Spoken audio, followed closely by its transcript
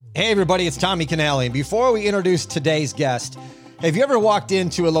Hey everybody, it's Tommy Canale. And before we introduce today's guest, have you ever walked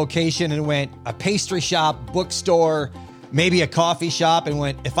into a location and went a pastry shop, bookstore, maybe a coffee shop and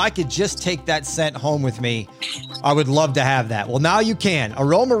went, if I could just take that scent home with me, I would love to have that. Well, now you can.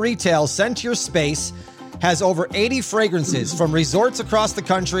 Aroma Retail Scent Your Space has over 80 fragrances from resorts across the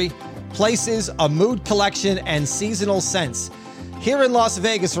country, places, a mood collection, and seasonal scents. Here in Las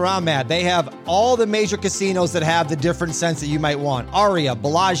Vegas, where I'm at, they have all the major casinos that have the different scents that you might want. Aria,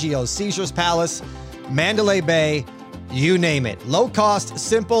 Bellagio, Caesars Palace, Mandalay Bay, you name it. Low cost,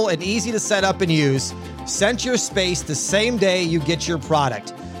 simple, and easy to set up and use. Scent Your Space the same day you get your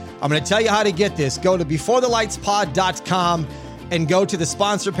product. I'm going to tell you how to get this. Go to beforethelightspod.com and go to the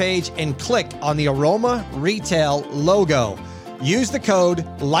sponsor page and click on the Aroma Retail logo. Use the code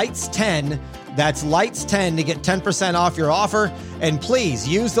LIGHTS10. That's LIGHTS10 to get 10% off your offer. And please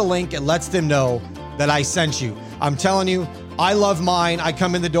use the link. It lets them know that I sent you. I'm telling you, I love mine. I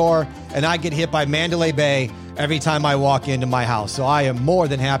come in the door and I get hit by Mandalay Bay every time I walk into my house. So I am more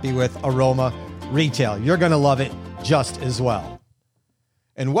than happy with Aroma Retail. You're going to love it just as well.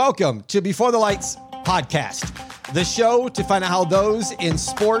 And welcome to Before the Lights podcast, the show to find out how those in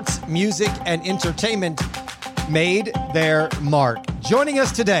sports, music, and entertainment made their mark. Joining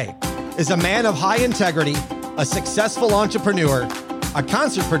us today is a man of high integrity, a successful entrepreneur, a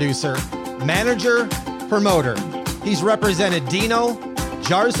concert producer, manager, promoter. He's represented Dino,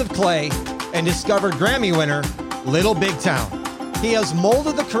 Jars of Clay, and discovered Grammy winner Little Big Town. He has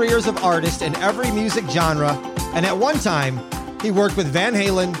molded the careers of artists in every music genre, and at one time, he worked with Van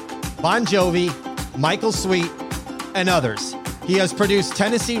Halen, Bon Jovi, Michael Sweet, and others. He has produced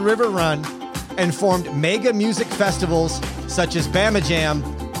Tennessee River Run and formed mega music festivals such as Bama Jam,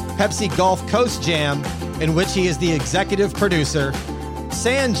 Pepsi Gulf Coast Jam, in which he is the executive producer,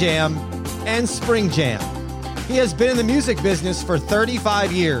 Sand Jam, and Spring Jam. He has been in the music business for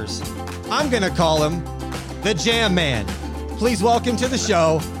 35 years. I'm going to call him the Jam Man. Please welcome to the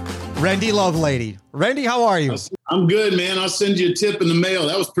show, Rendy Lovelady. Rendy, how are you? I'm good, man. I'll send you a tip in the mail.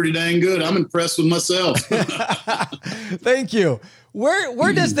 That was pretty dang good. I'm impressed with myself. Thank you.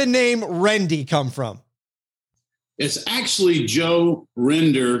 Where does the name Rendy come from? It's actually Joe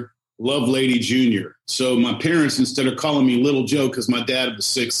Render Lovelady Jr. So my parents, instead of calling me Little Joe, because my dad was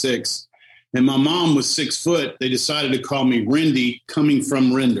 6'6", and my mom was 6 foot, they decided to call me Rendy, coming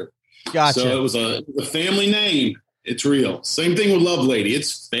from Render. Gotcha. So it was a family name. It's real. Same thing with Lovelady.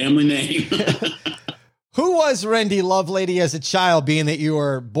 It's family name. Who was Rendy Lovelady as a child, being that you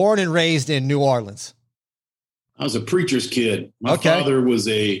were born and raised in New Orleans? I was a preacher's kid. My father was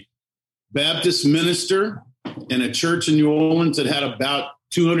a Baptist minister in a church in New Orleans that had about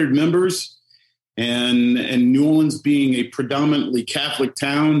 200 members. And New Orleans being a predominantly Catholic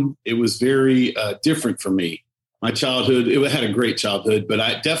town, it was very different for me. My childhood, it had a great childhood, but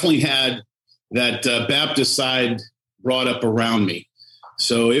I definitely had that Baptist side brought up around me.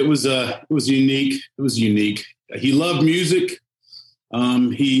 So it was unique. It was unique. He loved music.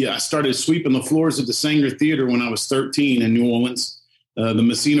 I started sweeping the floors at the Sanger Theater when I was 13 in New Orleans. The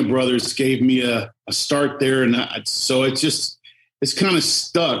Messina brothers gave me a start there, and so it's kind of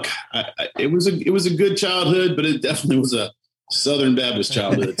stuck. It was a good childhood, but it definitely was a Southern Baptist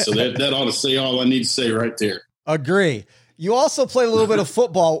childhood. So that ought to say all I need to say right there. Agree. You also played a little bit of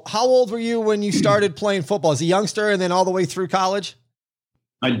football. How old were you when you started playing football? As a youngster and then all the way through college?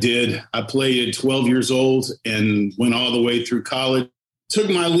 I did. I played at 12 years old and went all the way through college. Took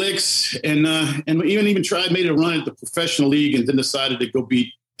my licks and even made a run at the professional league, and then decided to go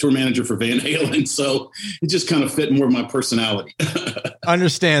be tour manager for Van Halen. So it just kind of fit more of my personality.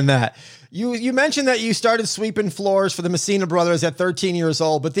 Understand that. You mentioned that you started sweeping floors for the Messina brothers at 13 years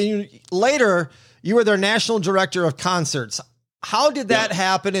old, but then later you were their national director of concerts. How did that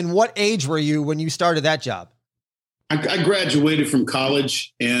happen, and what age were you when you started that job? I graduated from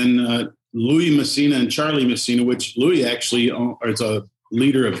college, and Louis Messina and Charlie Messina, which Louis actually is a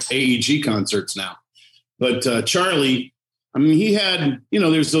leader of AEG concerts now. But Charlie, I mean, he had,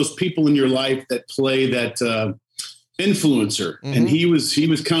 there's those people in your life that play that influencer. Mm-hmm. And he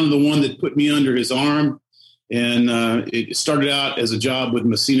was kind of the one that put me under his arm. And it started out as a job with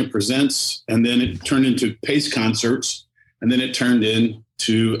Messina Presents, and then it turned into Pace Concerts. And then it turned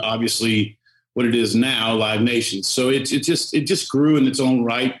into, obviously, what it is now, Live Nation. So it just grew in its own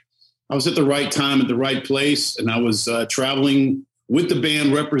right. I was at the right time at the right place, and I was traveling with the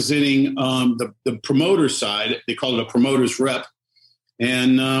band representing the promoter side. They call it a promoter's rep.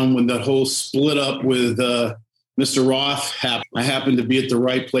 And when that whole split up with Mr. Roth happened, I happened to be at the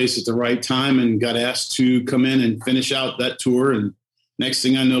right place at the right time and got asked to come in and finish out that tour. And next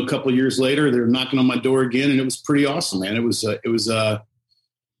thing I know, a couple of years later, they're knocking on my door again, and it was pretty awesome, man. It was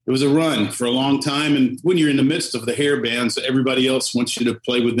it was a run for a long time. And when you're in the midst of the hair bands, everybody else wants you to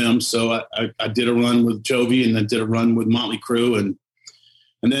play with them. So I did a run with Jovi, and then did a run with Motley Crue, and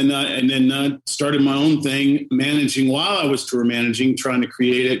then started my own thing, managing while I was tour managing, trying to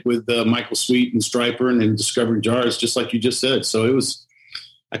create it with Michael Sweet and Stryper, and then discovering Jars, just like you just said. So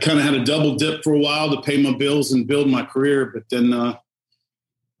I kind of had a double dip for a while to pay my bills and build my career. But then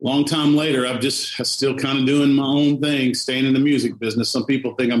long time later, I'm still kind of doing my own thing, staying in the music business. Some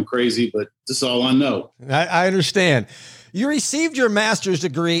people think I'm crazy, but this is all I know. I understand. You received your master's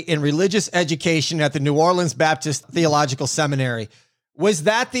degree in religious education at the New Orleans Baptist Theological Seminary. Was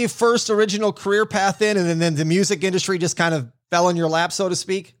that the first original career path in, and then the music industry just kind of fell in your lap, so to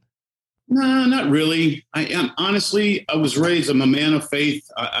speak? No, not really. I was raised, I'm a man of faith.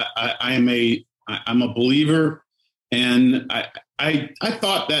 I'm a believer. And I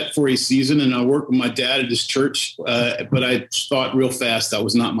thought that for a season, and I worked with my dad at his church, but I thought real fast that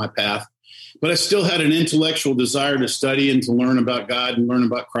was not my path. But I still had an intellectual desire to study and to learn about God and learn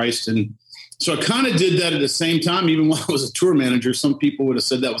about Christ. And so I kind of did that at the same time, even while I was a tour manager. Some people would have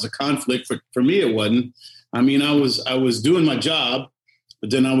said that was a conflict. For me, it wasn't. I mean, I was doing my job, but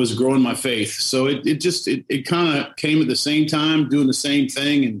then I was growing my faith. So it kind of came at the same time, doing the same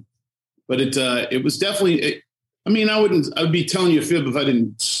thing. But it was definitely, I would be telling you a fib if I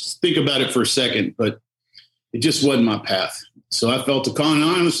didn't think about it for a second, but it just wasn't my path. So I felt the call. And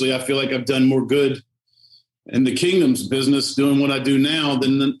honestly, I feel like I've done more good in the kingdom's business doing what I do now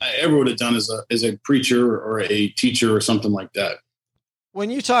than I ever would have done as a preacher or a teacher or something like that.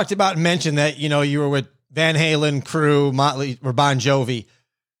 When you talked about, mentioned that, you were with Van Halen, Crue, Motley, or Bon Jovi,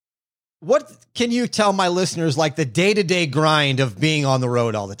 what can you tell my listeners, like the day-to-day grind of being on the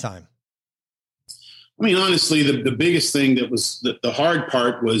road all the time? I mean, honestly, the biggest thing that was the hard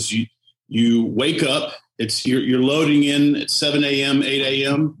part was you wake up, you're loading in at 7 a.m., 8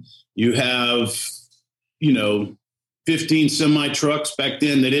 a.m. You have, 15 semi trucks. Back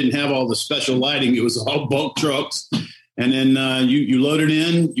then, they didn't have all the special lighting. It was all bulk trucks. And then you loaded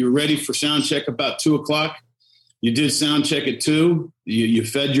in, you were ready for sound check about 2:00. You did sound check at 2. You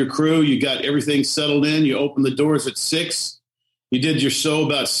fed your crew. You got everything settled in. You opened the doors at 6. You did your show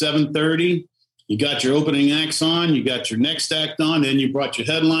about 7:30. You got your opening acts on. You got your next act on. Then you brought your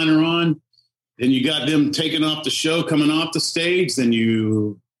headliner on. Then you got them taking off the show, coming off the stage. Then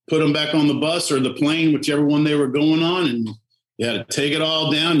you put them back on the bus or the plane, whichever one they were going on. And you had to take it all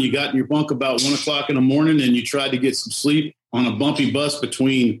down. You got in your bunk about 1:00 in the morning, and you tried to get some sleep on a bumpy bus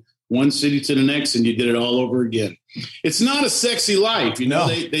between one city to the next, and you did it all over again. It's not a sexy life. No.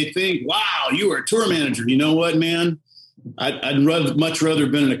 They think, wow, you were a tour manager. You know what, man? I'd much rather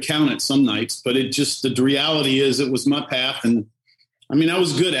been an accountant some nights, but the reality is it was my path. And I mean, I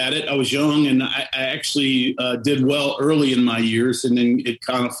was good at it. I was young, and I actually did well early in my years, and then it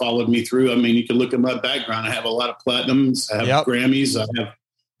kind of followed me through. I mean, you can look at my background. I have a lot of platinums. I have Grammys. I have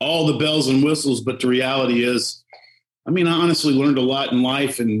all the bells and whistles. But the reality is, I mean, I honestly learned a lot in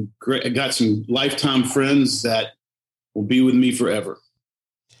life, and I got some lifetime friends that will be with me forever.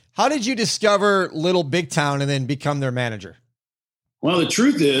 How did you discover Little Big Town and then become their manager? Well, the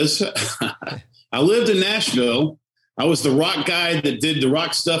truth is, I lived in Nashville. I was the rock guy that did the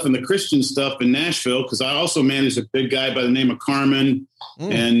rock stuff and the Christian stuff in Nashville, because I also managed a big guy by the name of Carmen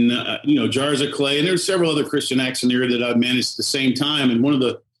and, Jars of Clay. And there's several other Christian acts in there that I managed at the same time. And one of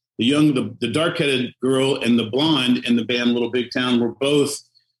the dark-headed girl and the blonde in the band Little Big Town were both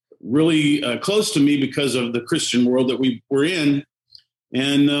really close to me because of the Christian world that we were in.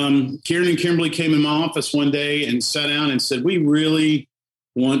 And Kieran and Kimberly came in my office one day and sat down and said, we really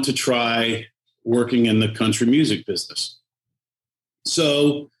want to try working in the country music business.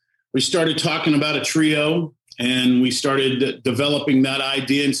 So we started talking about a trio, and we started developing that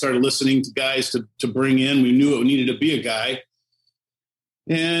idea and started listening to guys to bring in. We knew it needed to be a guy.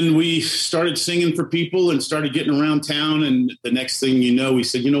 And we started singing for people and started getting around town. And the next thing you know, we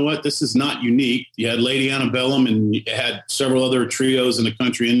said, you know what, this is not unique. You had Lady Antebellum, and you had several other trios in the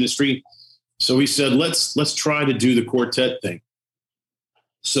country industry. So we said, let's try to do the quartet thing.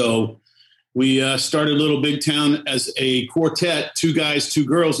 So we started Little Big Town as a quartet, 2 guys, 2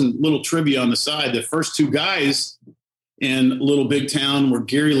 girls, and little trivia on the side. The first 2 guys in Little Big Town were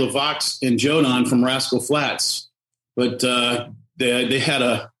Gary LaVox and Jodan from Rascal Flatts. But they had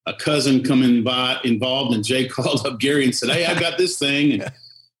a cousin come involved, and Jay called up Gary and said, hey, I got this thing. And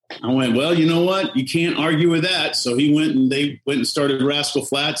I went, well, you know what? You can't argue with that. So they went and started Rascal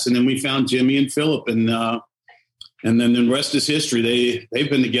Flatts, and then we found Jimmy and Philip, and then the rest is history. They've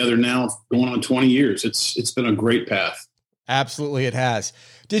been together now going on 20 years. It's been a great path. Absolutely, it has.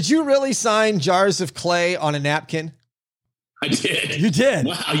 Did you really sign Jars of Clay on a napkin? I did. You did?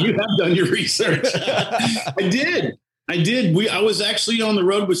 Wow, you have done your research. I did. I was actually on the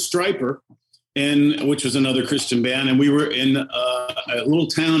road with Stryper, which was another Christian band, and we were in a little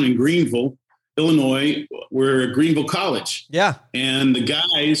town in Greenville, Illinois. We're at Greenville College. Yeah. And the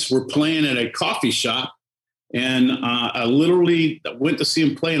guys were playing at a coffee shop, and I literally went to see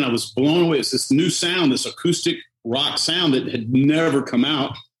them play, and I was blown away. It's this new sound, this acoustic rock sound that had never come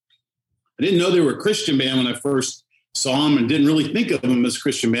out. I didn't know they were a Christian band when I first saw them, and didn't really think of them as a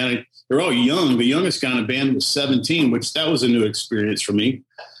Christian band. They're all young. The youngest guy in the band was 17, which that was a new experience for me.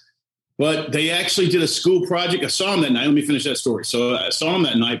 But they actually did a school project. I saw them that night. Let me finish that story. So I saw them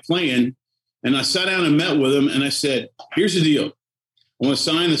that night playing, and I sat down and met with them, and I said, here's the deal. I want to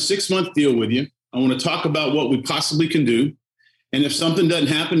sign a 6-month deal with you. I want to talk about what we possibly can do. And if something doesn't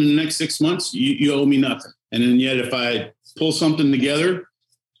happen in the next 6 months, you owe me nothing. And then yet, if I pull something together,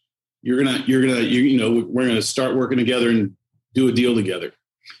 we're going to start working together and do a deal together.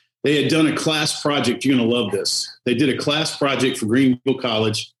 They had done a class project. You're going to love this. They did a class project for Greenville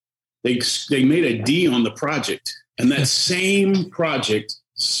College. They made a D on the project, and that same project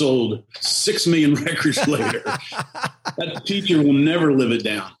sold 6 million records later. That teacher will never live it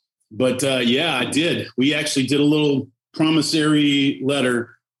down. But yeah, I did. We actually did a little promissory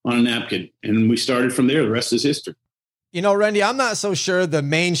letter on a napkin, and we started from there. The rest is history. You know, Randy, I'm not so sure the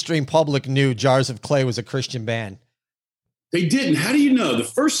mainstream public knew Jars of Clay was a Christian band. They didn't. How do you know? The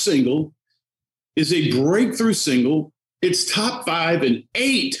first single is a breakthrough single. It's top 5 in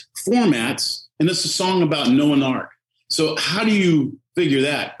 8 formats, and it's a song about Noah and Ark. So how do you figure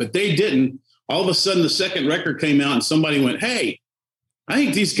that? But they didn't. All of a sudden, the second record came out, and somebody went, hey, I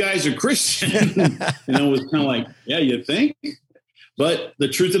think these guys are Christian. And I was kind of like, yeah, you think? But the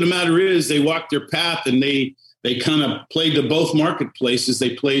truth of the matter is they walked their path, and they kind of played to both marketplaces.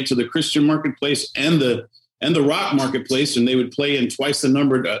 They played to the Christian marketplace and the rock marketplace, and they would play in twice the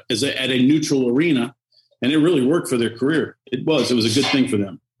number at a neutral arena. And it really worked for their career. It was a good thing for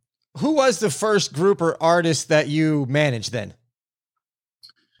them. Who was the first group or artist that you managed then?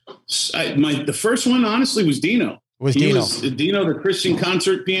 The first one, honestly, was Dino. Dino, the Christian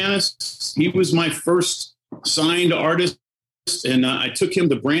concert pianist. He was my first signed artist, and I took him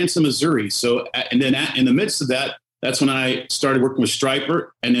to Branson, Missouri. So, and then in the midst of that, that's when I started working with Stryper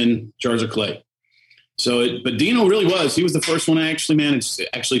and then Jars of Clay. So, but Dino really he was the first one I actually managed,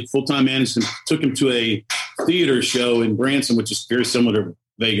 full-time managed him, took him to a theater show in Branson, which is very similar to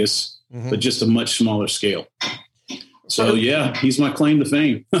Vegas, but just a much smaller scale. So yeah, he's my claim to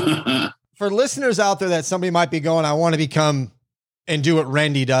fame. For listeners out there that somebody might be going, I want to become and do what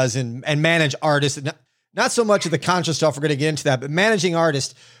Randy does and manage artists, not so much of the conscious stuff, we're going to get into that, but managing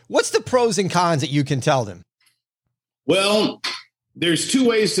artists, what's the pros and cons that you can tell them? Well, there's 2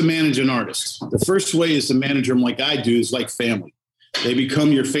 ways to manage an artist. The first way is to manage them like I do, is like family. They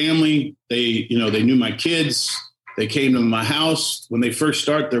become your family. They knew my kids. They came to my house. When they first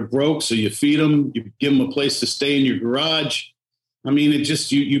start, they're broke, so you feed them. You give them a place to stay in your garage. I mean, it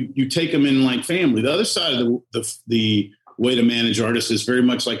just you take them in like family. The other side of the way to manage artists is very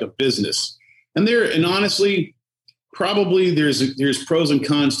much like a business. And honestly, probably there's pros and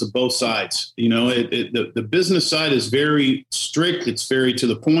cons to both sides. You know, the business side is very strict. It's very to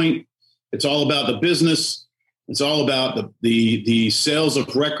the point. It's all about the business. It's all about the sales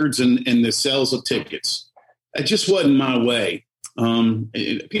of records and the sales of tickets. It just wasn't my way.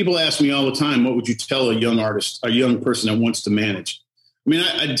 People ask me all the time, what would you tell a young artist, a young person that wants to manage? I mean,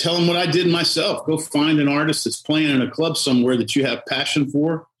 I'd tell them what I did myself. Go find an artist that's playing in a club somewhere that you have passion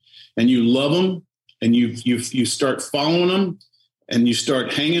for and you love them, and you start following them and you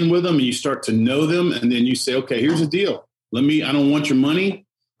start hanging with them and you start to know them. And then you say, okay, here's the deal. I don't want your money.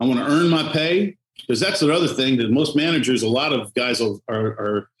 I want to earn my pay. Because that's the other thing that most managers, a lot of guys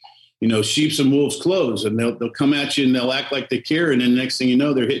are sheeps and wolves clothes, and they'll come at you and they'll act like they care. And then next thing you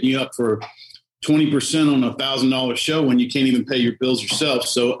know, they're hitting you up for 20% on $1,000 show when you can't even pay your bills yourself.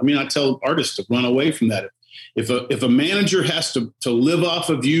 So, I mean, I tell artists to run away from that. If a manager has to live off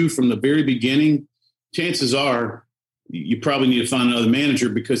of you from the very beginning, chances are you probably need to find another manager,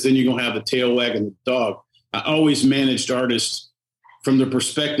 because then you're going to have the tail wagging the dog. I always managed artists from the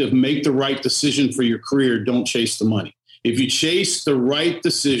perspective, make the right decision for your career. Don't chase the money. If you chase the right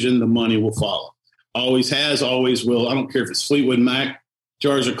decision, the money will follow. Always has, always will. I don't care if it's Fleetwood Mac,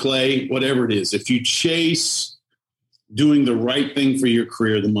 Jars of Clay, whatever it is. If you chase doing the right thing for your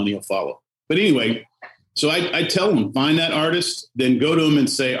career, the money will follow. But anyway, so I tell them, find that artist, then go to them and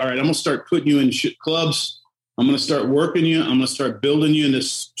say, all right, I'm going to start putting you in clubs. I'm going to start working you. I'm going to start building you in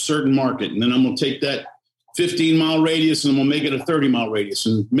this certain market. And then I'm going to take that 15-mile radius and I'm going to make it a 30-mile radius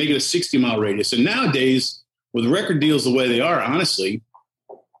and make it a 60-mile radius. And nowadays, with record deals the way they are, honestly,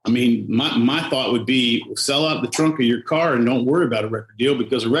 I mean, my thought would be sell out the trunk of your car and don't worry about a record deal,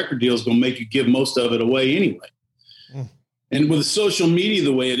 because a record deal is going to make you give most of it away anyway. Mm. And with social media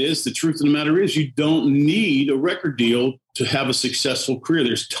the way it is, the truth of the matter is you don't need a record deal to have a successful career.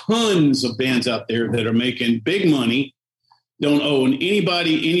 There's tons of bands out there that are making big money, don't owe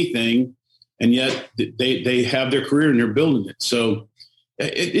anybody anything, and yet they have their career and they're building it. So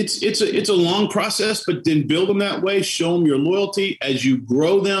it's a long process, but then build them that way, show them your loyalty. As you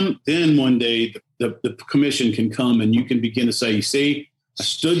grow them, then one day the commission can come and you can begin to say, you see, I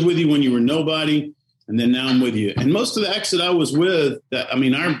stood with you when you were nobody, and then now I'm with you. And most of the acts that I was with,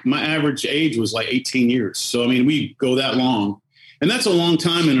 my average age was like 18 years. So, I mean, we go that long. And that's a long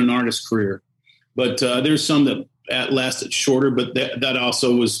time in an artist's career. But there's some that lasted shorter, but that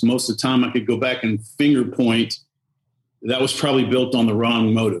also was most of the time I could go back and finger point. That was probably built on the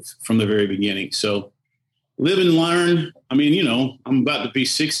wrong motive from the very beginning. So live and learn. I mean, you know, I'm about to be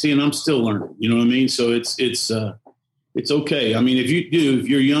 60 and I'm still learning. You know what I mean? So it's okay. I mean, if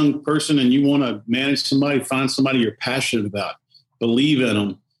you're a young person and you want to manage somebody, find somebody you're passionate about, believe in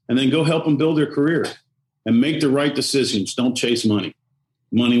them, and then go help them build their career and make the right decisions. Don't chase money.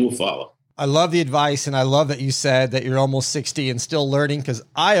 Money will follow. I love the advice. And I love that you said that you're almost 60 and still learning, because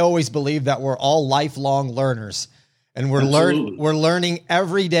I always believe that we're all lifelong learners, and we're learning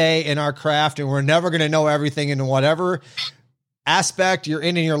every day in our craft, and we're never going to know everything. In whatever aspect you're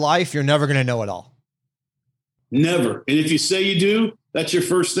in your life, you're never going to know it all. Never. And if you say you do, that's your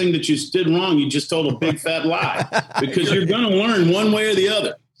first thing that you did wrong. You just told a big fat lie, because you're going to learn one way or the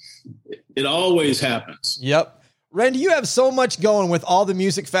other. It always happens. Yep. Randy, you have so much going with all the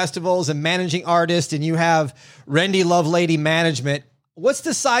music festivals and managing artists, and you have Randy Lovelady Management. What's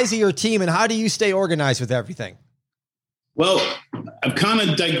the size of your team, and how do you stay organized with everything? Well, I've kind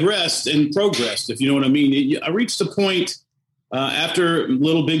of digressed and progressed, if you know what I mean. I reached a point after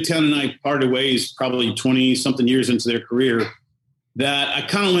Little Big Town and I parted ways, probably 20 something years into their career, that I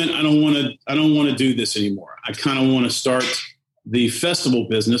kind of went, I don't want to do this anymore. I kind of want to start the festival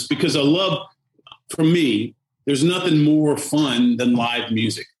business, because for me, there's nothing more fun than live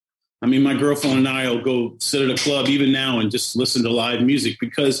music. I mean, my girlfriend and I will go sit at a club even now and just listen to live music,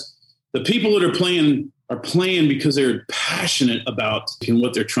 because the people that are playing because they're passionate about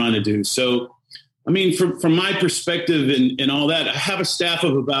what they're trying to do. So, I mean, from my perspective and all that, I have a staff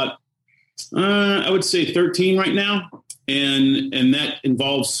of about, I would say 13 right now. And that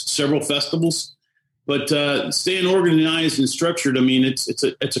involves several festivals, but staying organized and structured. I mean, it's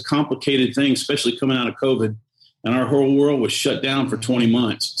a complicated thing, especially coming out of COVID, and our whole world was shut down for 20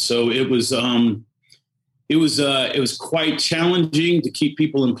 months. So it was quite challenging to keep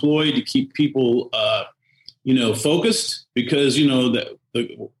people employed, to keep people, focused, because,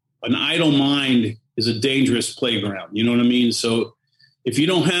 an idle mind is a dangerous playground. You know what I mean? So if you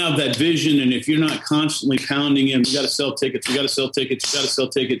don't have that vision, and if you're not constantly pounding in, we got to sell tickets, people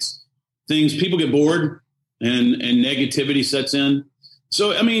get bored and negativity sets in.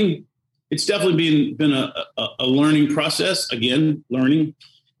 So, I mean, it's definitely been a learning process, again, learning.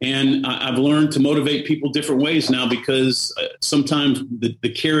 And I've learned to motivate people different ways now, because sometimes the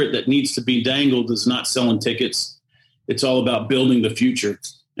carrot that needs to be dangled is not selling tickets. It's all about building the future.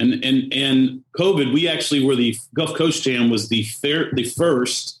 And COVID, we actually were the Gulf Coast Jam was the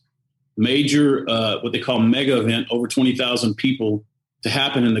first major, what they call mega event, over 20,000 people to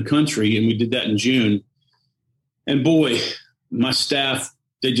happen in the country. And we did that in June. And boy, my staff,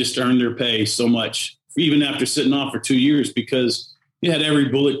 they just earned their pay so much, even after sitting off for 2 years, because you had every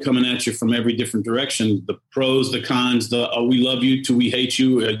bullet coming at you from every different direction. The pros, the cons, we love you to we hate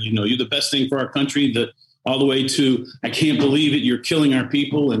you. You're the best thing for our country, all the way to, I can't believe it, you're killing our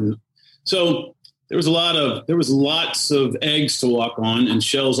people. And so there was lots of eggs to walk on and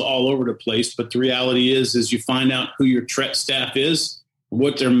shells all over the place. But the reality is you find out who your staff is,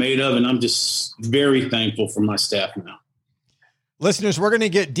 what they're made of. And I'm just very thankful for my staff now. Listeners, we're going to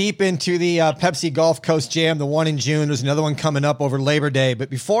get deep into the Pepsi Gulf Coast Jam, the one in June. There's another one coming up over Labor Day.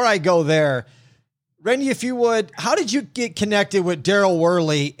 But before I go there, Randy, if you would, how did you get connected with Daryl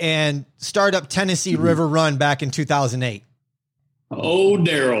Worley and start up Tennessee River Run back in 2008? Oh,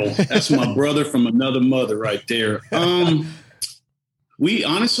 Daryl, that's my brother from another mother right there. He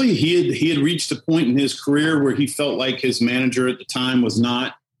had reached a point in his career where he felt like his manager at the time was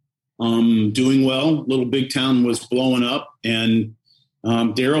not doing well. Little Big Town was blowing up, and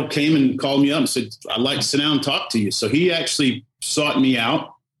Daryl came and called me up and said, I'd like to sit down and talk to you. So he actually sought me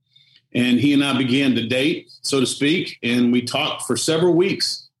out, and he and I began to date, so to speak. And we talked for several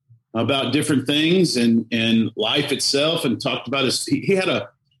weeks about different things and life itself, and talked about he had a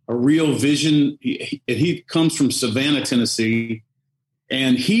a real vision. He comes from Savannah, Tennessee,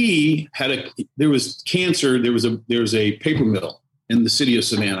 and there was cancer. There was a paper mill in the city of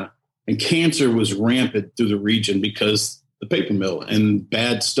Savannah, and cancer was rampant through the region because the paper mill and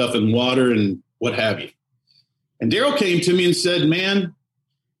bad stuff in water and what have you. And Daryl came to me and said, man,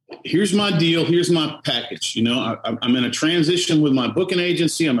 here's my deal. Here's my package. I'm in a transition with my booking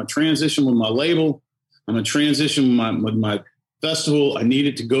agency. I'm in a transition with my label. I'm in a transition with my festival. I need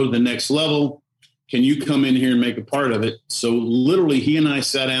it to go to the next level. Can you come in here and make a part of it? So literally he and I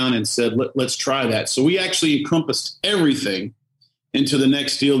sat down and said, let's try that. So we actually encompassed everything into the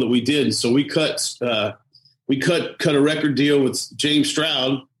next deal that we did. So we cut a record deal with James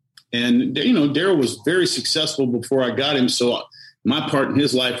Stroud, and, Daryl was very successful before I got him. So my part in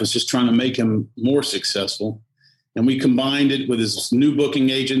his life was just trying to make him more successful. And we combined it with his new booking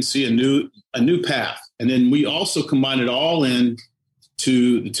agency, a new path. And then we also combined it all in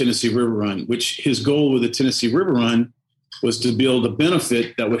to the Tennessee River Run, which his goal with the Tennessee River Run was to build a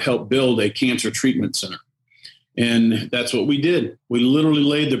benefit that would help build a cancer treatment center. And that's what we did. We literally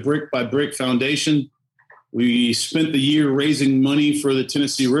laid the brick by brick foundation. We spent the year raising money for the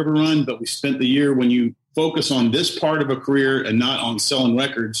Tennessee River Run, but we spent the year, when you focus on this part of a career and not on selling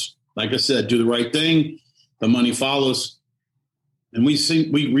records, like I said, do the right thing, the money follows. And we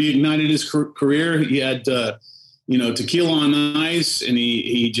reignited his career. He had, Tequila on Ice, and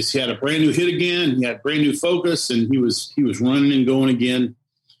he had a brand new hit again. He had brand new focus, and he was running and going again.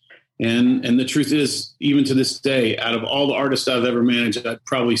 And the truth is, even to this day, out of all the artists I've ever managed, I'd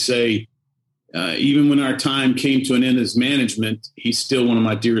probably say, even when our time came to an end as management, he's still one of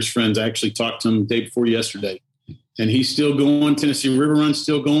my dearest friends. I actually talked to him the day before yesterday, and he's still going. Tennessee River Run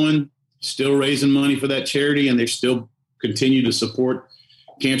still going, still raising money for that charity, and they still continue to support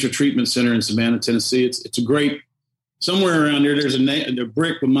Cancer Treatment Center in Savannah, Tennessee. It's a great, somewhere around there, there's a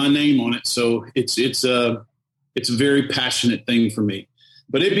brick with my name on it. So it's a very passionate thing for me.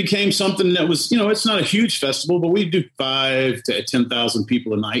 But it became something that was, it's not a huge festival, but we do 5,000 to 10,000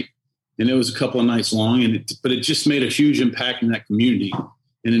 people a night. And it was a couple of nights long, but it just made a huge impact in that community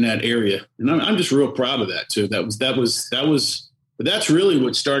and in that area. And I'm just real proud of that too. But that's really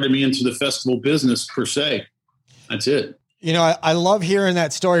what started me into the festival business per se. That's it. I love hearing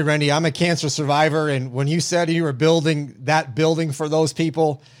that story, Randy. I'm a cancer survivor. And when you said you were building that building for those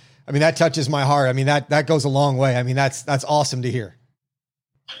people, I mean, that touches my heart. I mean, that goes a long way. I mean, that's awesome to hear.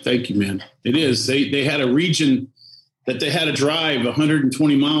 Thank you, man. It is. They had a region that they had to drive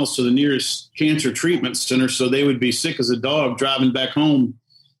 120 miles to the nearest cancer treatment center, so they would be sick as a dog driving back home.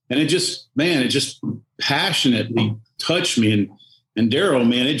 And it just passionately touched me. And Daryl,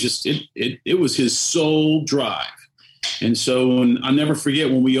 man, it was his sole drive. And so I'll never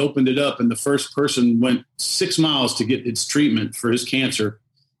forget when we opened it up and the first person went 6 miles to get its treatment for his cancer,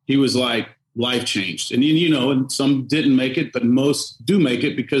 he was like, life changed. And and some didn't make it, but most do make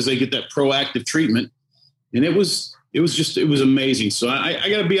it because they get that proactive treatment. And it was amazing. So I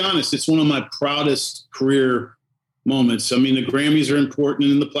got to be honest, it's one of my proudest career moments. I mean, the Grammys are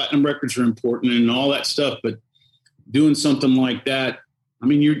important and the platinum records are important and all that stuff, but doing something like that, I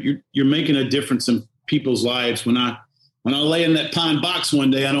mean, you're making a difference in people's lives. When I lay in that pine box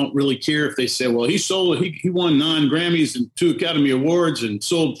one day, I don't really care if they say, well, he won 9 Grammys and 2 Academy Awards and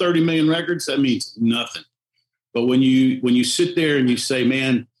sold 30 million records. That means nothing. But when you sit there and you say,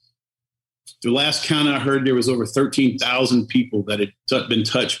 man, the last count I heard, there was over 13,000 people that had been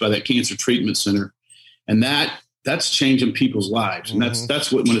touched by that cancer treatment center. And that's changing people's lives. And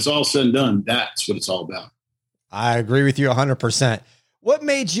that's what, when it's all said and done, that's what it's all about. I agree with you 100%. What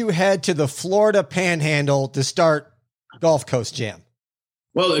made you head to the Florida Panhandle to start Gulf Coast Jam?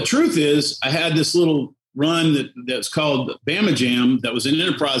 Well, the truth is I had this little run that's called Bama Jam that was in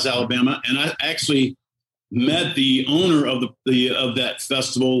Enterprise, Alabama. And I actually met the owner of that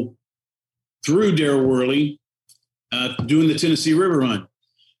festival through Daryl Worley, doing the Tennessee River Run.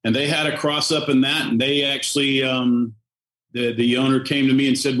 And they had a cross up in that. And they actually, the owner came to me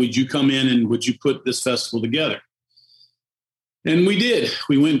and said, would you come in and would you put this festival together? And we did.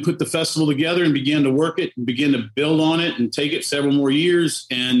 We went and put the festival together and began to work it and began to build on it and take it several more years.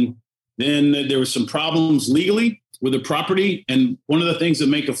 And then there were some problems legally with the property. And one of the things that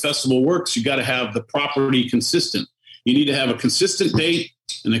make a festival work is you got to have the property consistent. You need to have a consistent date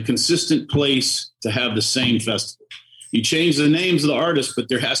and a consistent place to have the same festival. You change the names of the artists, but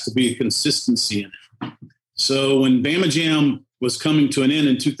there has to be a consistency in it. So when Bama Jam was coming to an end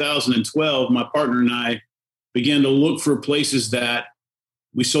in 2012, my partner and I began to look for places that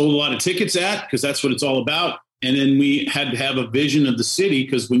we sold a lot of tickets at, because that's what it's all about. And then we had to have a vision of the city,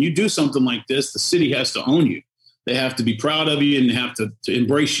 because when you do something like this, the city has to own you. They have to be proud of you and have to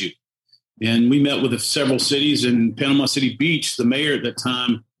embrace you. And we met with several cities. In Panama City Beach, the mayor at that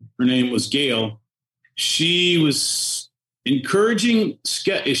time, her name was Gail. She was encouraging.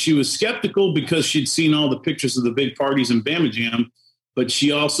 She was skeptical because she'd seen all the pictures of the big parties in Bama Jam, but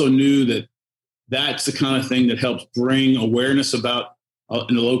she also knew that that's the kind of thing that helps bring awareness about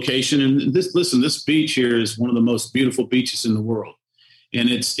in the location. And this beach here is one of the most beautiful beaches in the world. And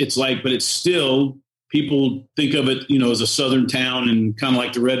but it's still, people think of it, as a southern town and kind of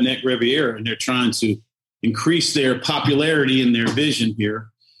like the redneck Riviera, and they're trying to increase their popularity and their vision here.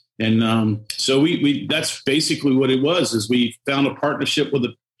 And so we that's basically what it was, is we found a partnership with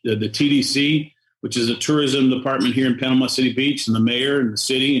the TDC, which is a tourism department here in Panama City Beach, and the mayor and the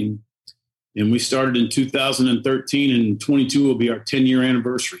city. And we started in 2013, and 22 will be our 10-year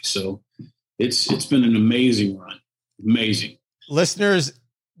anniversary. So it's been an amazing run. Amazing. Listeners,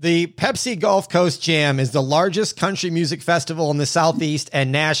 the Pepsi Gulf Coast Jam is the largest country music festival in the Southeast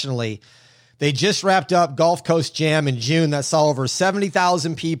and nationally. They just wrapped up Gulf Coast Jam in June that saw over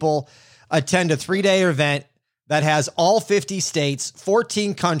 70,000 people attend a 3-day event that has all 50 states,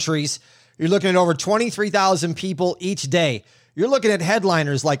 14 countries. You're looking at over 23,000 people each day. You're looking at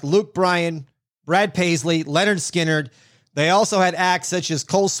headliners like Luke Bryan, Brad Paisley, Leonard Skinner. They also had acts such as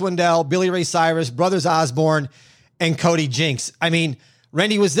Cole Swindell, Billy Ray Cyrus, Brothers Osborne, and Cody Jinks. I mean,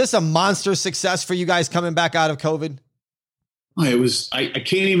 Randy, was this a monster success for you guys coming back out of COVID? It was. I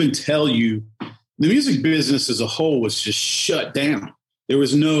can't even tell you. The music business as a whole was just shut down. There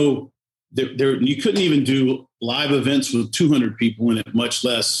was no, you couldn't even do live events with 200 people in it, much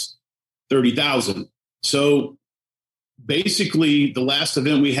less 30,000. So basically, the last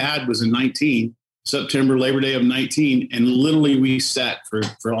event we had was in 19, September, Labor Day of 19, and literally we sat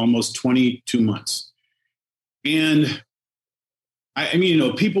for almost 22 months. And I mean,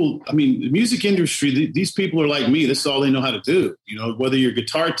 the music industry, these people are like me. This is all they know how to do. Whether you're a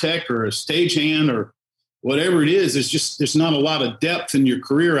guitar tech or a stagehand or whatever it is, there's not a lot of depth in your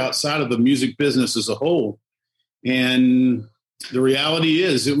career outside of the music business as a whole. And the reality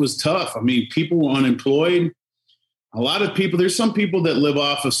is it was tough. I mean, people were unemployed. A lot of people, there's some people that live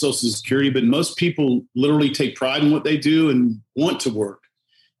off of Social Security, but most people literally take pride in what they do and want to work.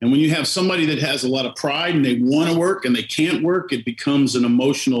 And when you have somebody that has a lot of pride and they want to work and they can't work, it becomes an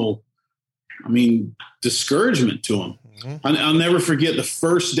emotional, discouragement to them. Mm-hmm. I'll never forget the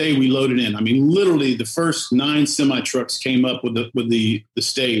first day we loaded in. Literally the first 9 semi-trucks came up with the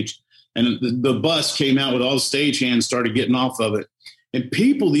stage, and the bus came out with all the stagehands, started getting off of it. And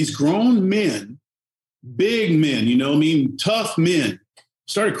people, these grown men, big men, tough men,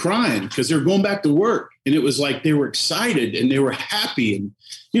 started crying because they were going back to work. And it was like they were excited and they were happy. And,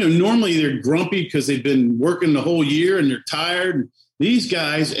 normally they're grumpy because they've been working the whole year and they're tired. These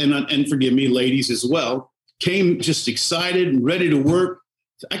guys, and forgive me, ladies as well, came just excited and ready to work.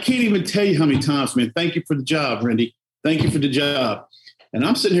 I can't even tell you how many times, man, thank you for the job, Randy. Thank you for the job. And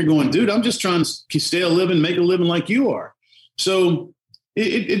I'm sitting here going, dude, I'm just trying to stay a living, make a living like you are. So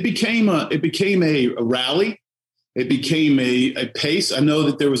it became a rally. It became a pace. I know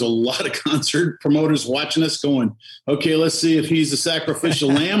that there was a lot of concert promoters watching us going, okay, let's see if he's a sacrificial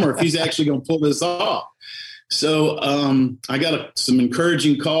lamb or if he's actually going to pull this off. So I got some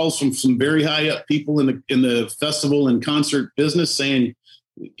encouraging calls from some very high up people in the festival and concert business saying,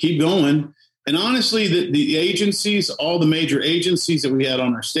 keep going. And honestly, the agencies, all the major agencies that we had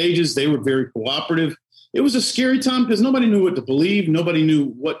on our stages, they were very cooperative. It was a scary time because nobody knew what to believe. Nobody knew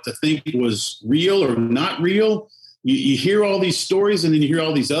what to think was real or not real. You hear all these stories and then you hear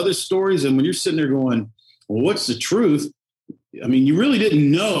all these other stories. And when you're sitting there going, well, what's the truth? You really didn't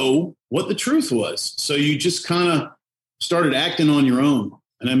know what the truth was. So you just kind of started acting on your own.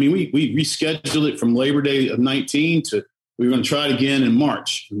 And we rescheduled it from Labor Day of 19 to, we were going to try it again in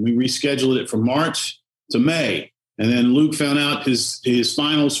March. And we rescheduled it from March to May. And then Luke found out his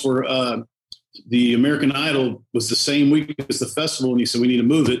finals for the American Idol was the same week as the festival. And he said, we need to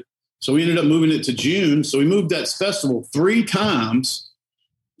move it. So we ended up moving it to June. So we moved that festival 3 times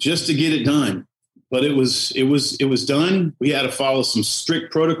just to get it done. But it was done. We had to follow some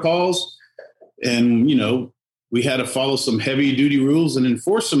strict protocols, and we had to follow some heavy duty rules and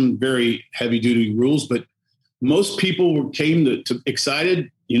enforce some very heavy duty rules. But most people came to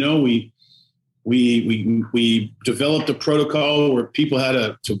excited. We developed a protocol where people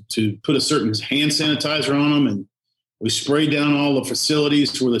had to put a certain hand sanitizer on them, and we sprayed down all the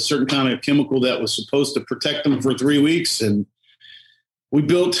facilities with a certain kind of chemical that was supposed to protect them for 3 weeks. And we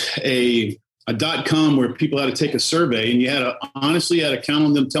built a .com where people had to take a survey, and you had to count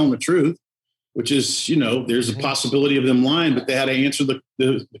on them telling the truth. which is, there's a possibility of them lying, but they had to answer the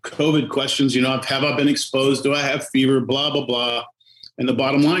COVID questions. Have I been exposed? Do I have fever? Blah, blah, blah. And the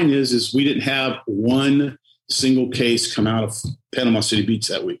bottom line is we didn't have one single case come out of Panama City Beach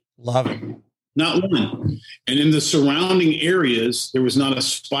that week. Love it. Not one. And in the surrounding areas, there was not a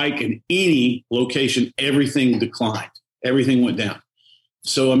spike in any location. Everything declined. Everything went down.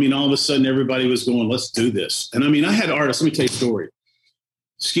 So, all of a sudden everybody was going, let's do this. And I had artists, let me tell you a story.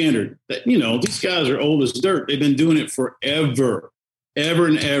 Skandard, that, these guys are old as dirt. They've been doing it forever, ever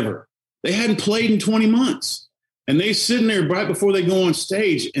and ever. They hadn't played in 20 months. And they sitting there right before they go on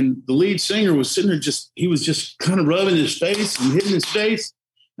stage. And the lead singer was sitting there he was just kind of rubbing his face and hitting his face.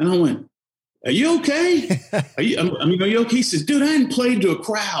 And I went, are you okay? Are you okay? He says, dude, I hadn't played to a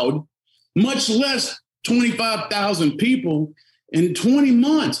crowd, much less 25,000 people in 20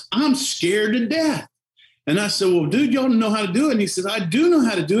 months. I'm scared to death. And I said, well, dude, y'all know how to do it. And he said, I do know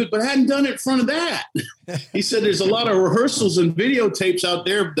how to do it, but I hadn't done it in front of that. He said, there's a lot of rehearsals and videotapes out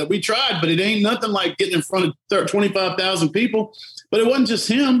there that we tried, but it ain't nothing like getting in front of 25,000 people. But it wasn't just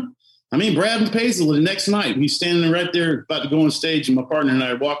him. Brad Paisley, the next night, he's standing right there about to go on stage, and my partner and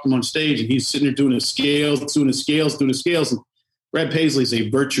I walked him on stage, and he's sitting there doing his scales. And Brad Paisley's a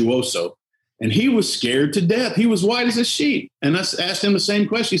virtuoso. And he was scared to death. He was white as a sheet. And I asked him the same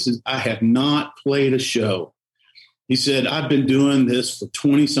question. He says, I have not played a show. He said, I've been doing this for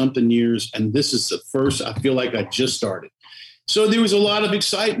 20-something years, and this is the first. I feel like I just started. So there was a lot of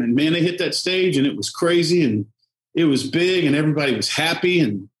excitement. Man, they hit that stage, and it was crazy, and it was big, and everybody was happy,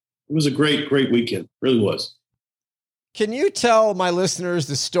 and it was a great, great weekend. It really was. Can you tell my listeners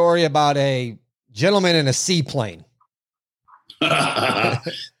the story about a gentleman in a seaplane?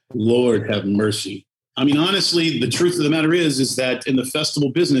 Lord have mercy. Honestly, the truth of the matter is that in the festival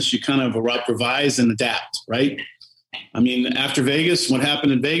business, you kind of improvise and adapt, right? After Vegas, what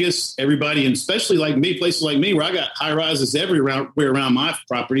happened in Vegas, everybody, and especially like me, places like me, where I got high rises everywhere around my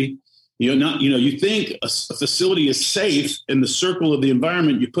property. You think a facility is safe in the circle of the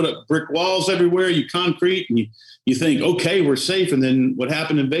environment. You put up brick walls everywhere, you concrete, and you think, okay, we're safe. And then what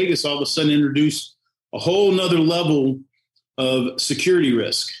happened in Vegas all of a sudden introduced a whole nother level of security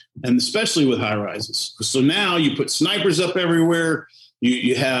risk, and especially with high rises. So now you put snipers up everywhere,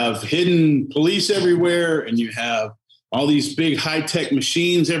 you have hidden police everywhere, and you have all these big high-tech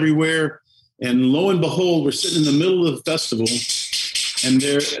machines everywhere. And lo and behold, we're sitting in the middle of the festival, and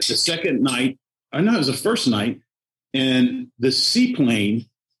there the second night, it was the first night, and the seaplane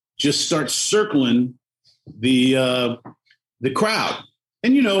just starts circling the crowd.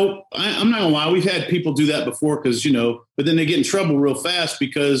 And, I'm not gonna lie, we've had people do that before because, but then they get in trouble real fast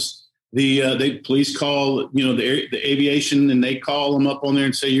because the police call, the aviation, and they call them up on there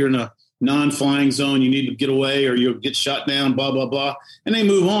and say, you're in a non-flying zone, you need to get away or you'll get shot down, blah, blah, blah. And they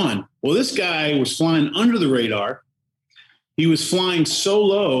move on. Well, this guy was flying under the radar. He was flying so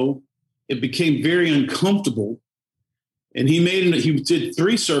low, it became very uncomfortable. And he did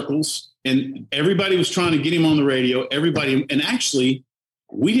 3 circles, and everybody was trying to get him on the radio. And actually,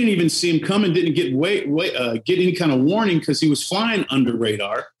 we didn't even see him coming, didn't get any kind of warning because he was flying under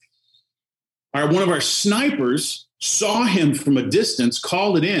radar. One of our snipers saw him from a distance,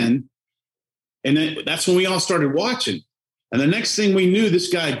 called it in, and that's when we all started watching. And the next thing we knew, this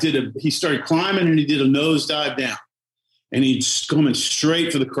guy he started climbing, and he did a nosedive down. And he's coming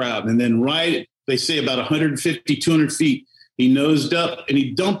straight for the crowd. And then they say about 150, 200 feet, he nosed up, and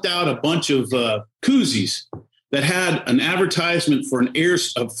he dumped out a bunch of koozies that had an advertisement for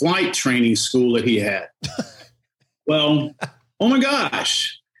a flight training school that he had. Well, oh my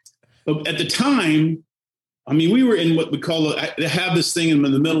gosh. At the time, we were in what we call, I have this thing in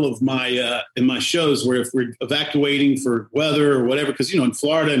the middle of in my shows where if we're evacuating for weather or whatever, because, in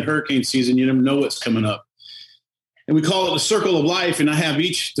Florida and hurricane season, you never know what's coming up. And we call it the circle of life. And I have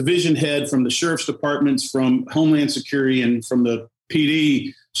each division head from the sheriff's departments, from Homeland Security, and from the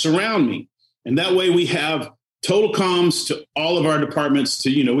PD surround me. And that way we have total comms to all of our departments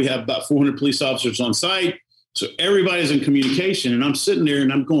we have about 400 police officers on site. So everybody's in communication, and I'm sitting there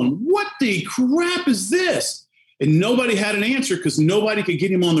and I'm going, what the crap is this? And nobody had an answer because nobody could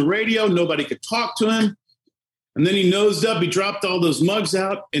get him on the radio. Nobody could talk to him. And then he nosed up, he dropped all those mugs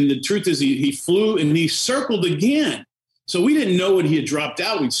out. And the truth is he flew and he circled again. So we didn't know what he had dropped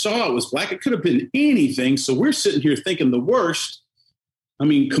out. We saw it was black. It could have been anything. So we're sitting here thinking the worst.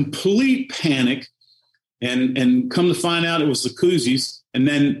 Complete panic. And come to find out it was the koozies. And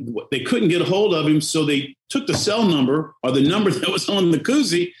then they couldn't get a hold of him. So they took the cell number, or the number that was on the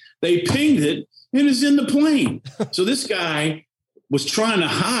koozie, they pinged it, and it's in the plane. So this guy was trying to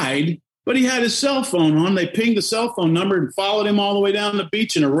hide But he had his cell phone on. They pinged the cell phone number and followed him all the way down the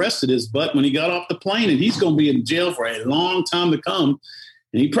beach and arrested his butt when he got off the plane. And he's going to be in jail for a long time to come.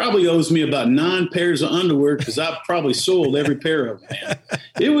 And he probably owes me about 9 pairs of underwear because I've probably sold every pair of them.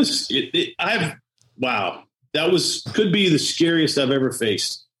 Man. Wow. That could be the scariest I've ever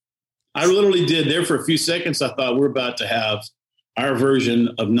faced. I literally did there for a few seconds. I thought we're about to have our version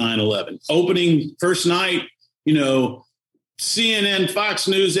of 9/11. Opening first night, CNN, Fox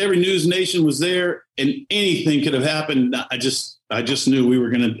News, every news nation was there, and anything could have happened. I just knew we were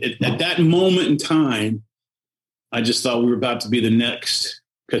going to, at that moment in time, I just thought we were about to be the next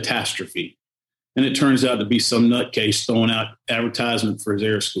catastrophe. And it turns out to be some nutcase throwing out advertisement for his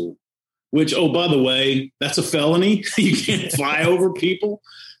air school, which, oh, by the way, that's a felony. You can't fly over people.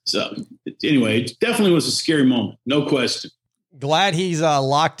 So anyway, it definitely was a scary moment. No question. Glad he's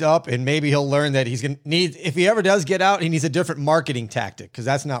locked up, and maybe he'll learn that he's going to need, if he ever does get out, he needs a different marketing tactic because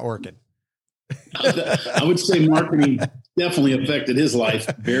that's not working. I would say marketing definitely affected his life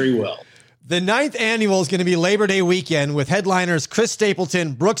very well. The 9th annual is going to be Labor Day weekend with headliners Chris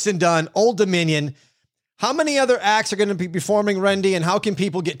Stapleton, Brooks and Dunn, Old Dominion. How many other acts are going to be performing, Rendy, and how can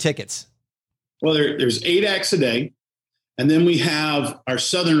people get tickets? Well, there's 8 acts a day. And then we have our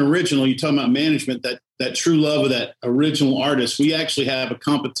Southern Original. You're talking about management, that true love of that original artist. We actually have a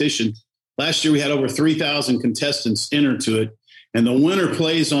competition. Last year, we had over 3,000 contestants enter to it. And the winner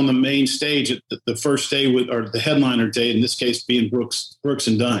plays on the main stage at the first day or the headliner day, in this case being Brooks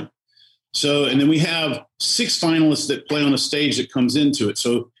and Dunn. So, and then we have 6 finalists that play on a stage that comes into it.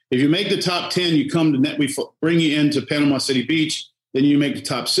 So if you make the top 10, you come to we bring you into Panama City Beach. Then you make the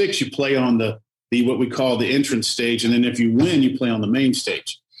top 6, you play on the what we call the entrance stage. And then if you win, you play on the main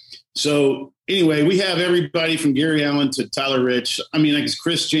stage. So anyway, we have everybody from Gary Allan to Tyler Rich. I mean, like it's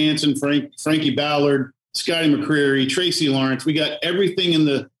Chris Jansen, Frankie Ballard, Scotty McCreery, Tracy Lawrence. We got everything in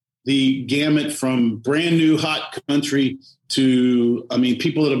the gamut from brand new hot country to,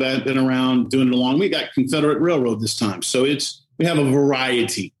 people that have been around doing it along. We got Confederate Railroad this time. So we have a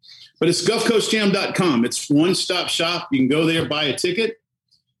variety. But it's GulfCoastJam.com. It's one-stop shop. You can go there, buy a ticket.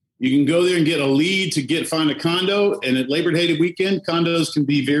 You can go there and get a lead to find a condo. And at Labor Day weekend, condos can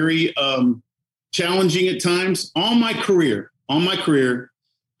be very challenging at times. All my career,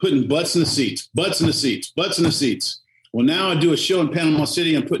 putting butts in the seats. Well, now I do a show in Panama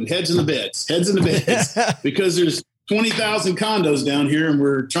City. I'm putting heads in the beds because there's 20,000 condos down here and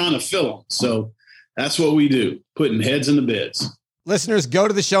we're trying to fill them. So that's what we do, putting heads in the beds. Listeners, go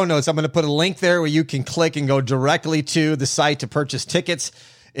to the show notes. I'm going to put a link there where you can click and go directly to the site to purchase tickets.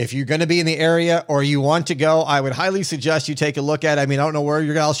 If you're going to be in the area or you want to go, I would highly suggest you take a look at it. I don't know where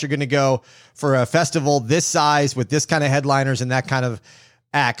else you're going to go for a festival this size with this kind of headliners and that kind of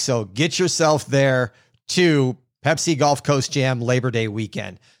act. So get yourself there to Pepsi Gulf Coast Jam Labor Day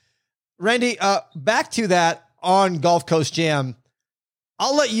weekend. Rendy, back to that on Gulf Coast Jam.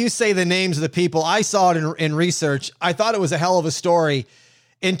 I'll let you say the names of the people. I saw it in research. I thought it was a hell of a story.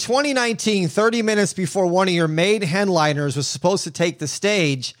 In 2019, 30 minutes before one of your main headliners was supposed to take the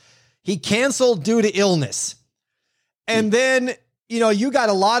stage, he canceled due to illness. And then, you got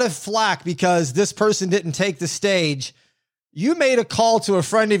a lot of flack because this person didn't take the stage. You made a call to a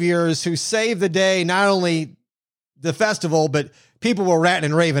friend of yours who saved the day, not only the festival, but people were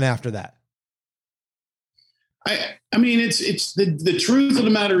ranting and raving after that. It's the truth of the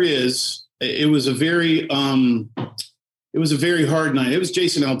matter is it was a very hard night. It was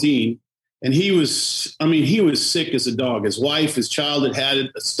Jason Aldean, and he was sick as a dog. His wife, his child had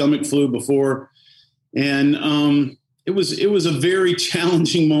a stomach flu before. And it was a very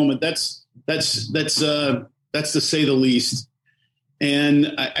challenging moment. That's to say the least.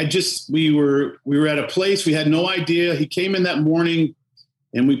 And we were at a place, we had no idea. He came in that morning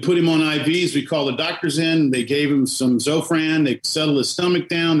and we put him on IVs. We called the doctors in. They gave him some Zofran. They settled his stomach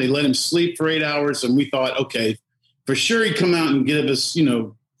down. They let him sleep for 8 hours. And we thought, okay, for sure he'd come out and give us,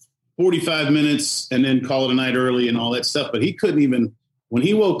 45 minutes and then call it a night early and all that stuff. But he couldn't even, when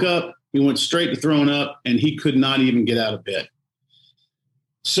he woke up, he went straight to throwing up and he could not even get out of bed.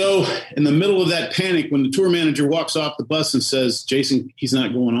 So in the middle of that panic, when the tour manager walks off the bus and says, Jason, he's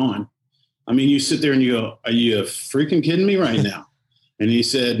not going on. You sit there and you go, are you freaking kidding me right now? And he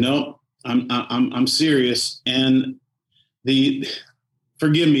said, no, I'm serious. And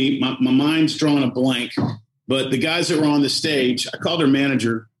forgive me, my mind's drawn a blank, but the guys that were on the stage, I called their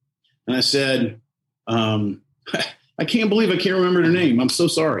manager and I said, I can't believe I can't remember their name. I'm so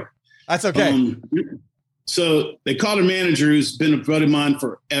sorry. That's okay. So they called a manager who's been a buddy of mine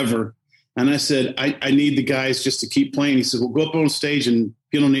forever. And I said, I need the guys just to keep playing. He said, well, go up on stage and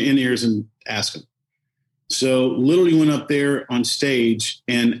get on the in-ears and ask them. So literally went up there on stage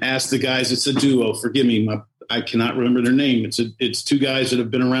and asked the guys, it's a duo, forgive me, I cannot remember their name. It's two guys that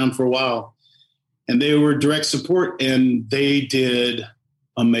have been around for a while, and they were direct support, and they did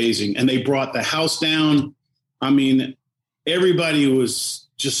amazing. And they brought the house down. I mean, everybody was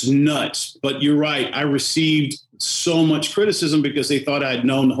just nuts, but you're right. I received so much criticism because they thought I'd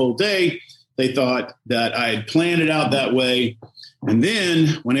known the whole day. They thought that I had planned it out that way. And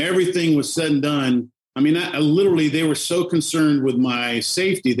then when everything was said and done, I mean, I literally, they were so concerned with my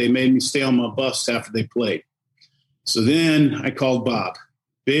safety, they made me stay on my bus after they played. So then I called Bob,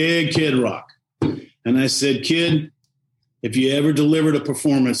 big Kid Rock. And I said, Kid, if you ever delivered a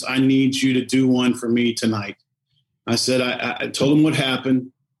performance, I need you to do one for me tonight. I said, I told him what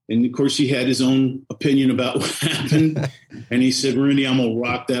happened. And of course, he had his own opinion about what happened. And he said, Randy, I'm going to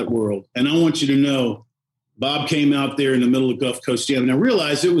rock that world. And I want you to know, Bob came out there in the middle of Gulf Coast Jam. And I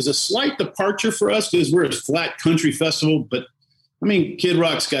realized it was a slight departure for us because we're a flat country festival. But I mean, Kid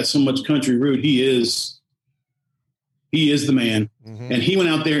Rock's got so much country root. He is the man. Mm-hmm. And he went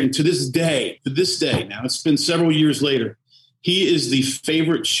out there, and to this day, now it's been several years later, he is the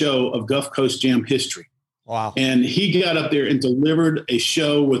favorite show of Gulf Coast Jam history. Wow. And he got up there and delivered a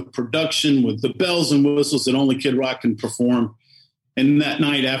show with production, with the bells and whistles that only Kid Rock can perform. And that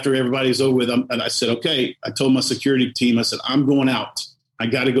night, after everybody's over with, and I said, okay, I told my security team, I said, I'm going out. I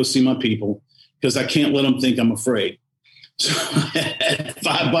got to go see my people because I can't let them think I'm afraid. So I had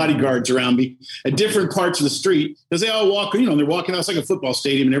 5 bodyguards around me at different parts of the street because they all walk, they're walking out. It's like a football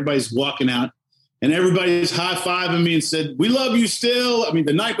stadium, and everybody's walking out. And everybody's high-fiving me and said, we love you still. I mean,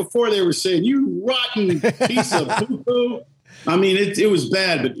 the night before they were saying, you rotten piece of poo-poo. I mean, it was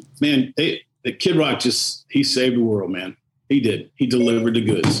bad, but, man, the Kid Rock he saved the world, man. He did. He delivered the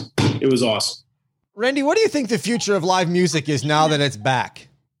goods. It was awesome. Randy, what do you think the future of live music is now that it's back?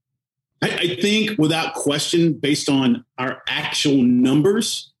 I think without question, based on our actual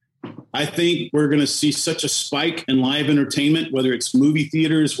numbers, I think we're going to see such a spike in live entertainment, whether it's movie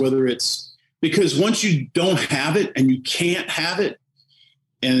theaters, because once you don't have it and you can't have it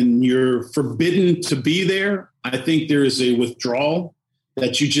and you're forbidden to be there, I think there is a withdrawal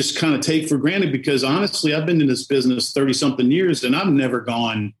that you just kind of take for granted, because honestly, I've been in this business 30 something years and I've never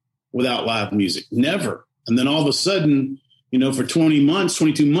gone without live music, never. And then all of a sudden, for 22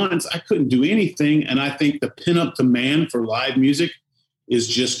 months, I couldn't do anything. And I think the pin-up demand for live music is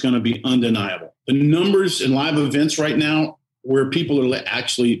just going to be undeniable. The numbers in live events right now where people are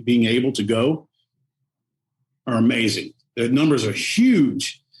actually being able to go are amazing. The numbers are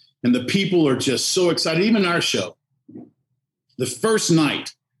huge, and the people are just so excited. Even our show, the first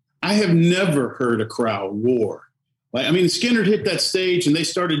night, I have never heard a crowd roar. Skynyrd hit that stage and they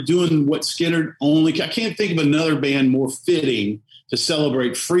started doing what Skynyrd only. I can't think of another band more fitting to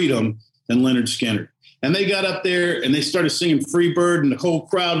celebrate freedom than Lynyrd Skynyrd. And they got up there and they started singing Free Bird, and the whole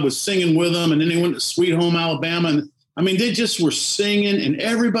crowd was singing with them. And then they went to Sweet Home Alabama. And they just were singing, and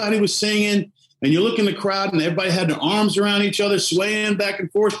everybody was singing. And you look in the crowd and everybody had their arms around each other, swaying back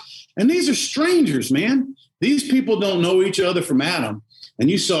and forth. And these are strangers, man. These people don't know each other from Adam. And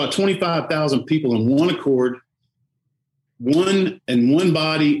you saw 25,000 people in one accord, one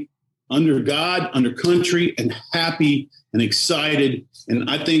body, under God, under country, and happy and excited. And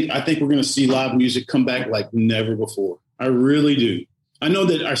I think we're going to see live music come back like never before. I really do. I know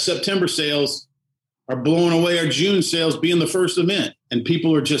that our September sales are blowing away our June sales being the first event, and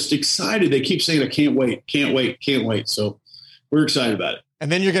people are just excited. They keep saying, I can't wait, can't wait, can't wait. So we're excited about it.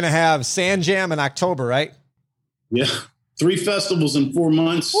 And then you're going to have Sand Jam in October, right? Yeah. 3 festivals in 4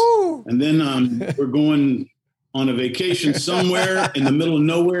 months. Woo! And then we're going on a vacation somewhere in the middle of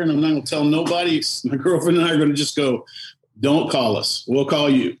nowhere. And I'm not going to tell nobody. My girlfriend and I are going to just go, don't call us. We'll call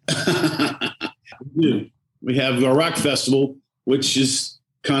you. We have our rock festival, which is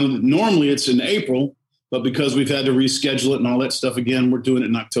normally it's in April, but because we've had to reschedule it and all that stuff again, we're doing it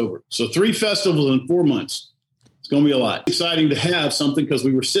in October. So 3 festivals in 4 months. It's going to be a lot. Exciting to have something because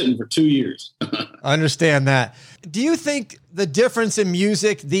we were sitting for 2 years. I understand that. Do you think the difference in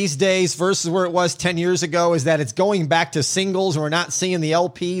music these days versus where it was 10 years ago is that it's going back to singles, and we're not seeing the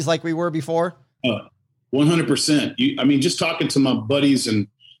LPs like we were before? 100%. Just talking to my buddies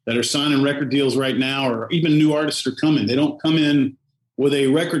that are signing record deals right now, or even new artists are coming. They don't come in with a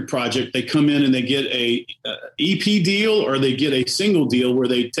record project. They come in and they get a EP deal, or they get a single deal where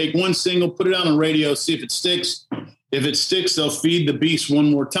they take one single, put it out on radio, see if it sticks. If it sticks, they'll feed the beast one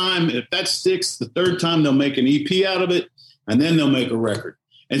more time. If that sticks, the third time they'll make an EP out of it, and then they'll make a record.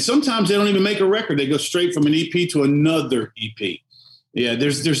 And sometimes they don't even make a record. They go straight from an EP to another EP. Yeah,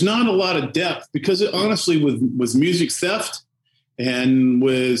 there's not a lot of depth because honestly, with music theft and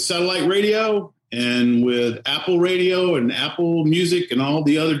with satellite radio and with Apple Radio and Apple Music and all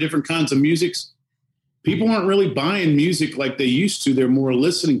the other different kinds of musics, people aren't really buying music like they used to. They're more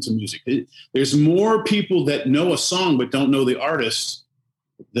listening to music. There's more people that know a song but don't know the artist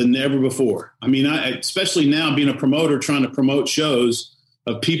than ever before. I mean, especially now being a promoter, trying to promote shows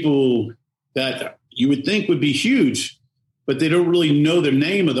of people that you would think would be huge, but they don't really know their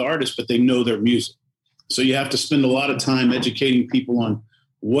name of the artist, but they know their music. So you have to spend a lot of time educating people on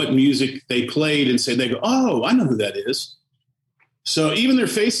what music they played and say, they go, oh, I know who that is. So even their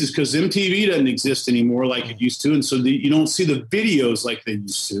faces, because MTV doesn't exist anymore like it used to. And so you don't see the videos like they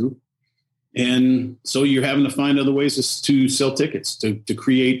used to. And so you're having to find other ways to sell tickets, to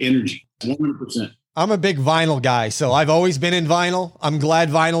create energy. 100%. I'm a big vinyl guy, so I've always been in vinyl. I'm glad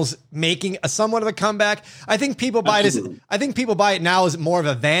vinyl's making somewhat of a comeback. I think people buy it now as more of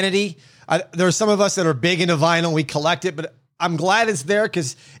a vanity. There are some of us that are big into vinyl. We collect it, but I'm glad it's there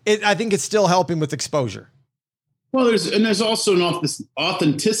because I think it's still helping with exposure. Well, there's also an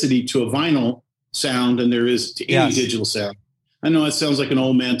authenticity to a vinyl sound than there is to any digital sound. I know it sounds like an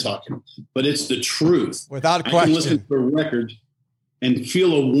old man talking, but it's the truth. Without question. I can listen to a record and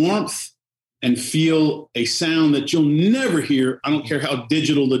feel a warmth and feel a sound that you'll never hear. I don't care how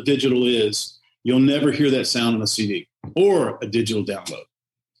digital the digital is. You'll never hear that sound on a CD or a digital download.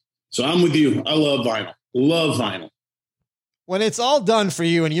 So I'm with you. I love vinyl. Love vinyl. When it's all done for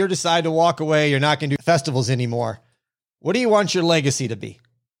you and you decide to walk away, you're not going to do festivals anymore. What do you want your legacy to be?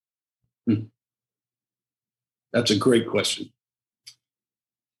 That's a great question.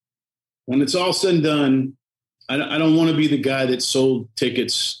 When it's all said and done, I don't want to be the guy that sold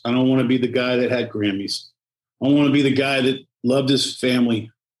tickets. I don't want to be the guy that had Grammys. I want to be the guy that loved his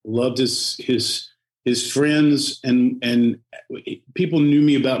family, loved his friends, and people knew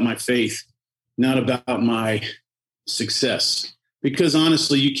me about my faith, not about my success. Because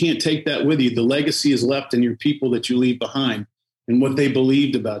honestly, you can't take that with you. The legacy is left in your people that you leave behind and what they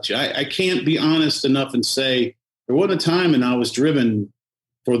believed about you. I can't be honest enough and say there wasn't a time when I was driven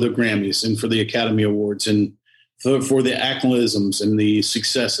for the Grammys and for the Academy Awards and for the accolades and the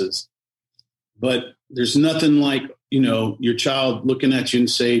successes. But there's nothing like, your child looking at you and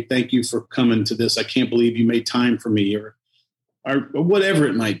say, thank you for coming to this. I can't believe you made time for me, or whatever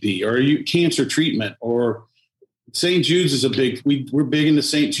it might be, or cancer treatment, or St. Jude's is we're big into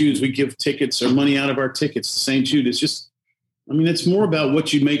St. Jude's. We give tickets or money out of our tickets to St. Jude. It's just, it's more about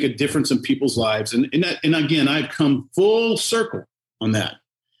what you make a difference in people's lives. And again, I've come full circle on that.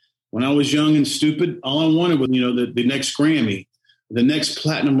 When I was young and stupid, all I wanted was, the next Grammy, the next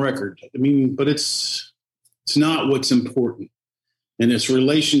platinum record. But it's not what's important. And it's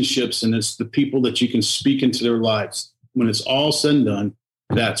relationships, and it's the people that you can speak into their lives. When it's all said and done,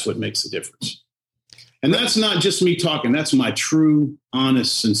 that's what makes the difference. And that's not just me talking. That's my true,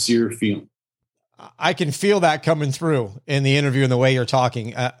 honest, sincere feeling. I can feel that coming through in the interview and the way you're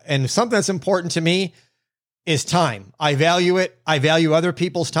talking. And something that's important to me is time. I value it. I value other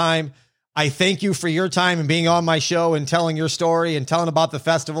people's time. I thank you for your time and being on my show and telling your story and telling about the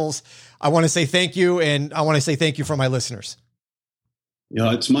festivals. I want to say thank you. And I want to say thank you for my listeners.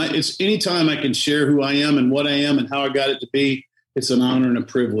 It's anytime I can share who I am and what I am and how I got it to be. It's an honor and a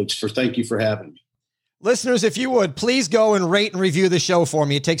privilege. Thank you for having me. Listeners, if you would, please go and rate and review the show for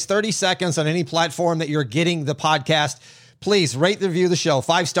me. It takes 30 seconds on any platform that you're getting the podcast. Please rate and review the show.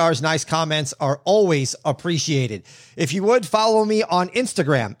 5 stars, nice comments are always appreciated. If you would, follow me on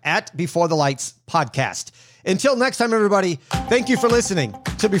Instagram at Before the Lights Podcast. Until next time, everybody, thank you for listening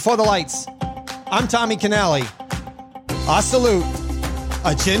to Before the Lights. I'm Tommy Canale. A salute.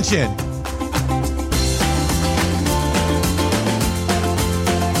 A chin chin.